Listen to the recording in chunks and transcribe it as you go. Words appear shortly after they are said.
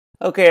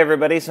Okay,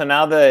 everybody. So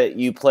now that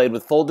you played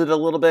with Folded a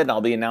little bit,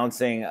 I'll be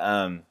announcing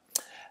some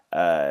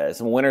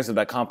winners of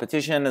that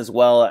competition, as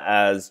well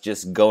as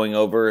just going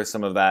over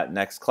some of that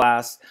next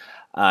class.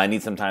 I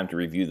need some time to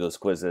review those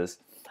quizzes.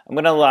 I'm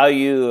going to allow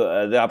you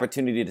the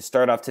opportunity to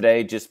start off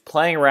today just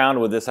playing around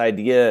with this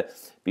idea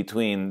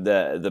between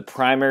the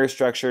primary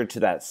structure to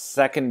that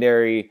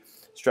secondary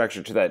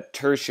structure to that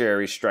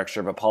tertiary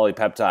structure of a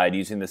polypeptide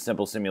using this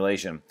simple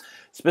simulation.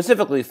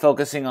 Specifically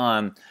focusing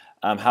on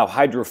how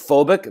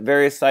hydrophobic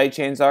various side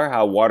chains are,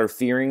 how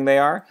water-fearing they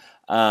are,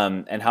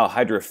 and how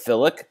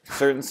hydrophilic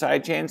certain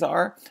side chains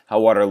are,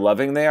 how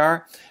water-loving they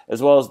are,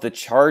 as well as the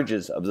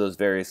charges of those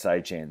various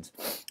side chains.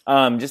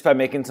 Just by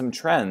making some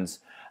trends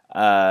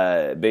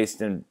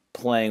based in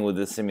playing with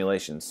this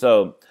simulation.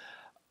 So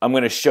I'm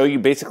going to show you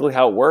basically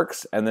how it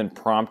works and then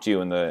prompt you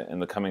in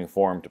the coming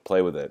form to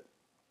play with it.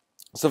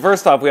 So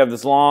first off, we have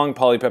this long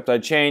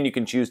polypeptide chain. You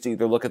can choose to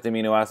either look at the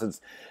amino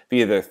acids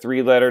via their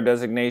 3-letter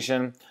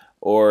designation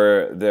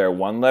or their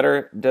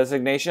 1-letter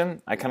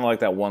designation. I kind of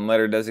like that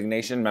 1-letter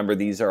designation. Remember,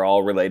 these are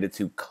all related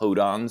to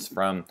codons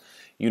from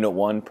Unit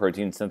 1,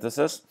 protein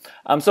synthesis.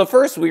 So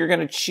first, we are going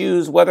to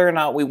choose whether or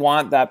not we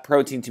want that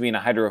protein to be in a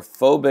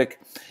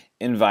hydrophobic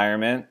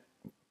environment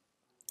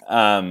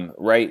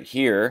right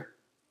here,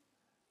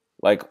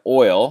 like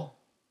oil,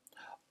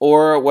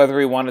 or whether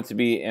we want it to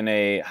be in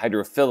a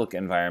hydrophilic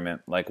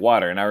environment like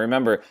water. Now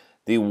remember,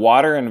 the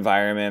water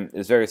environment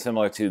is very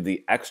similar to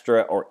the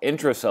extra or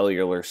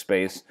intracellular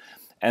space,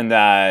 and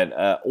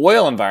that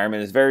oil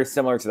environment is very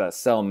similar to that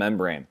cell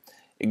membrane.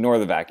 Ignore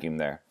the vacuum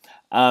there.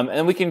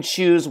 And we can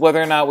choose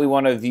whether or not we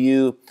want to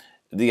view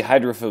the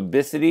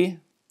hydrophobicity,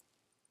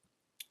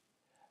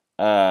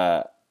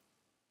 the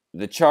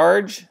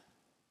charge,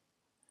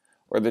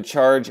 or the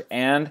charge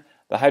and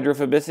the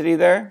hydrophobicity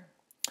there.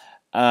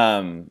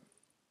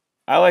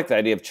 I like the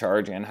idea of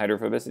charge and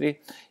hydrophobicity.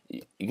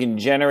 You can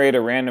generate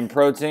a random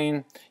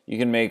protein. You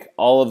can make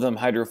all of them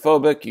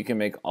hydrophobic. You can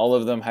make all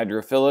of them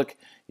hydrophilic.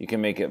 You can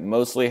make it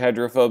mostly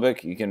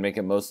hydrophobic. You can make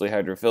it mostly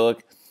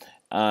hydrophilic.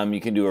 You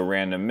can do a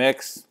random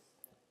mix.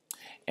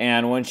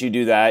 And once you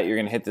do that, you're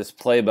going to hit this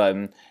play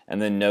button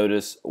and then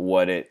notice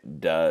what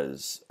it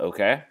does.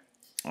 Okay?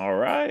 All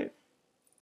right.